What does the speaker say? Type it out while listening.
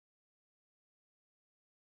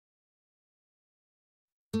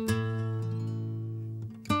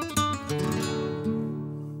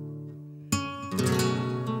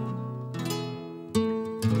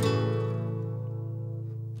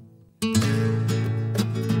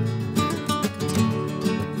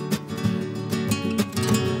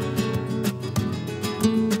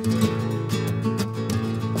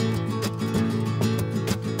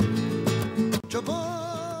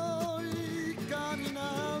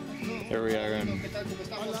Here we are in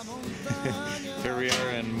here we are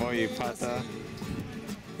in Moyipata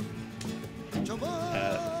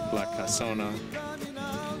at La Casona,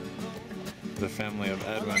 the family of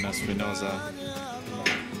Edwin Espinoza.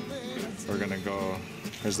 We're gonna go.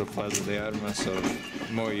 Here's the Plaza de Armas of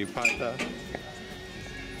Moyipata,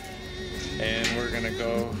 and we're gonna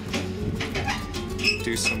go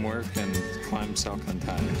do some work and climb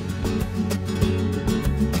Salcantay.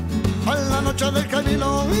 A la noche del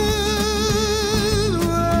camino,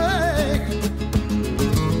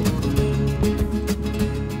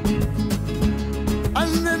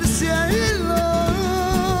 en el cielo,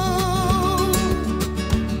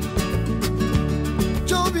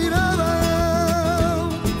 yo miraba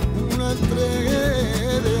una estrella.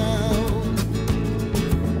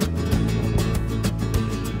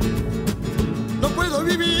 No puedo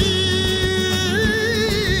vivir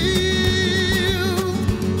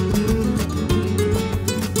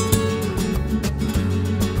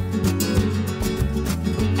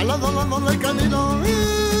del camino,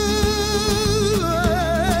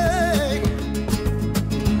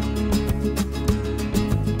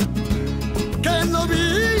 que no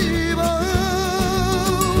viva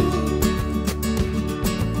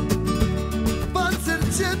para ser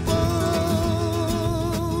tiempo.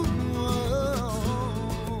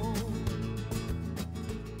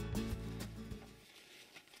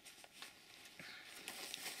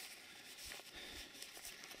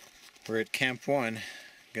 We're at Camp 1.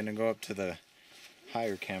 Gonna go up to the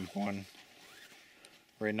higher Camp 1.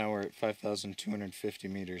 Right now we're at 5,250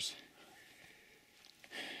 meters.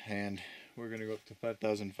 And we're gonna go up to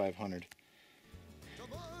 5,500.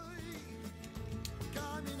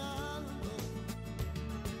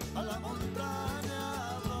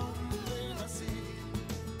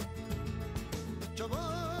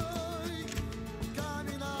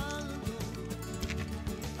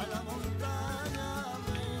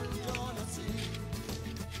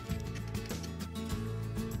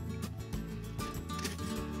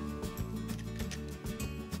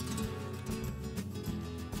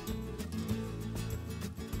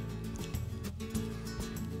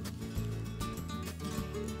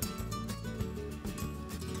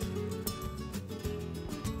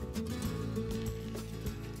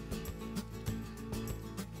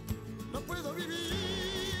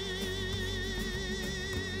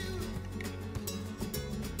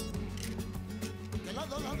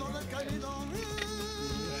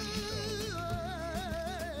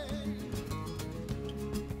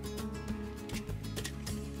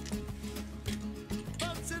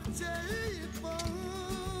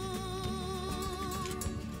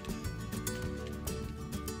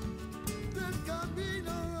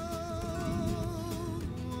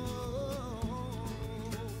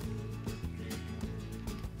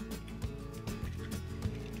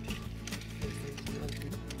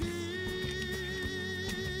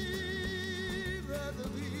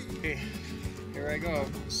 Okay, here I go.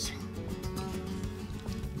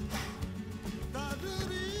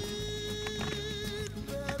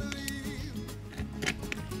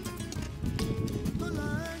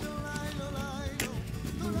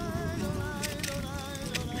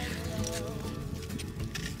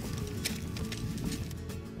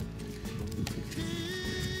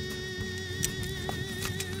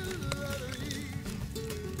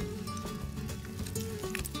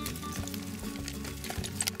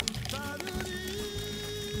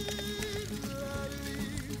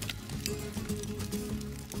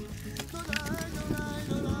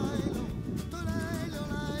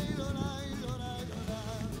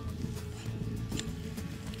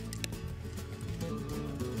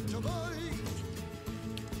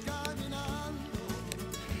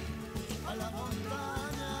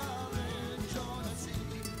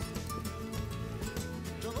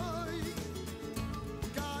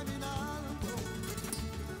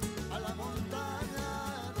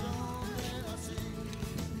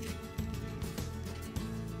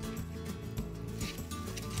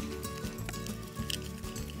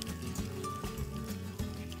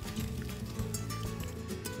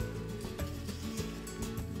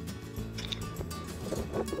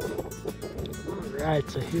 Alright,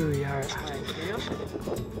 so here we are at high camp.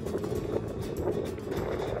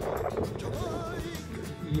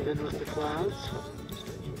 Even with the clouds,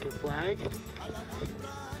 Inca flag.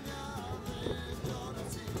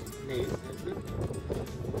 Native Edwin.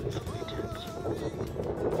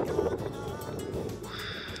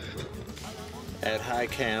 At high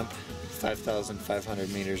camp,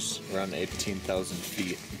 5,500 meters, around 18,000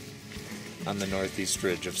 feet, on the northeast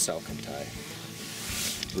ridge of Salcantay,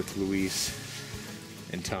 with Luis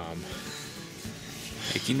and Tom.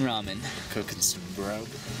 Making ramen. Cooking some grub.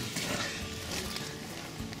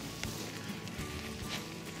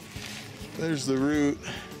 There's the route.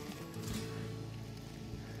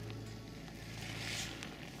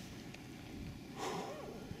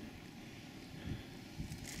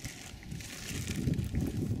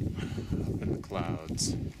 Up in the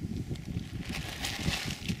clouds.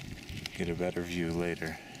 Get a better view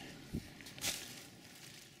later.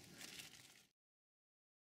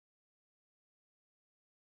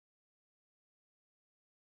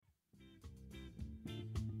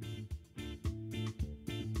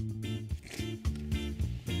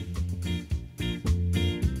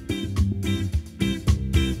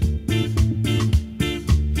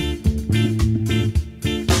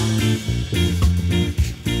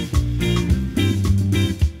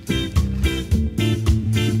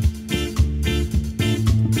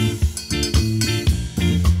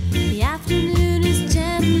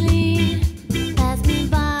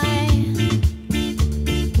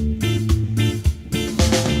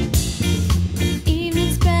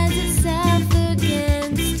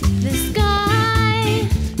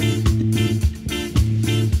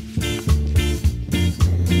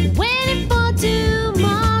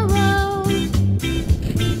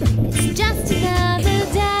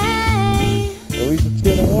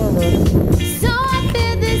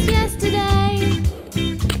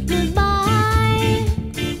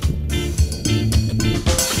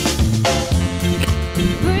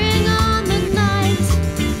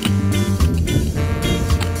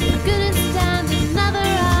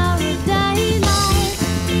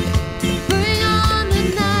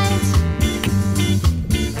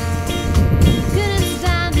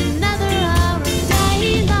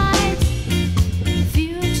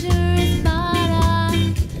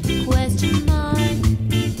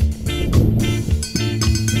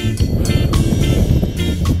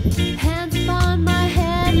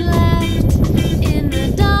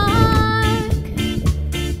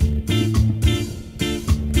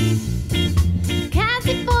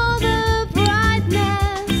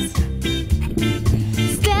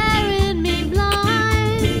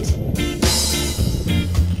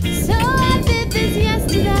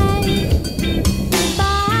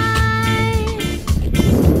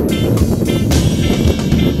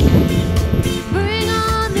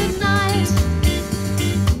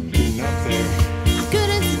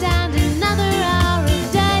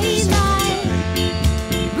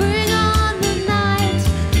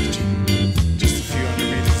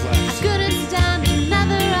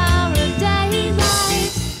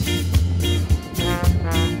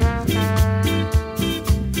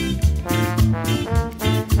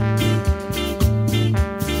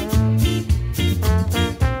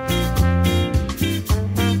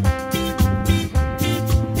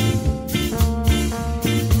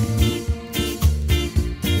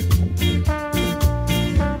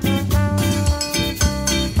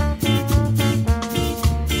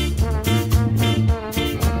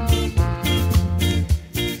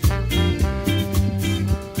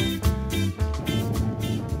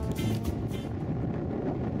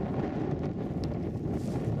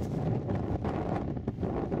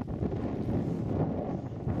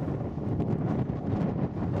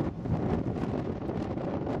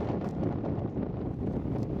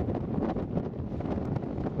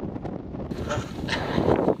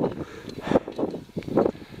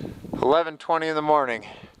 "11:20 in the morning,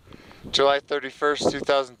 July 31st,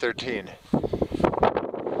 2013.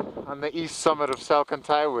 On the east summit of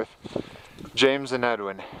Salcantay with James and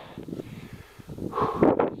Edwin.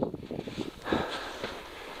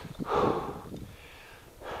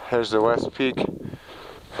 There's the west peak, a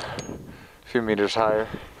few meters higher.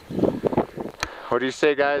 What do you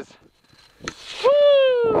say, guys?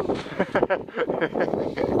 Woo!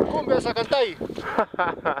 Cumbia Salcantay!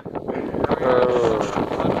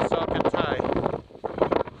 Salcantay.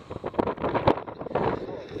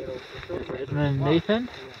 Edwin and Nathan.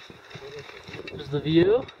 There's the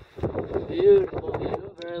view. Beautiful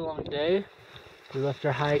view. Very long day. We left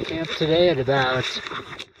our high camp today at about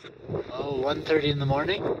 1:30 in the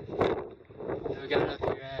morning. We got up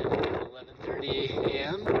here at 11:30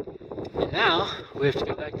 a.m. and now we have to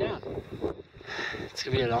go back down. It's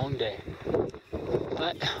gonna be a long day,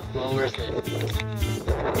 but well worth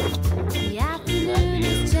it.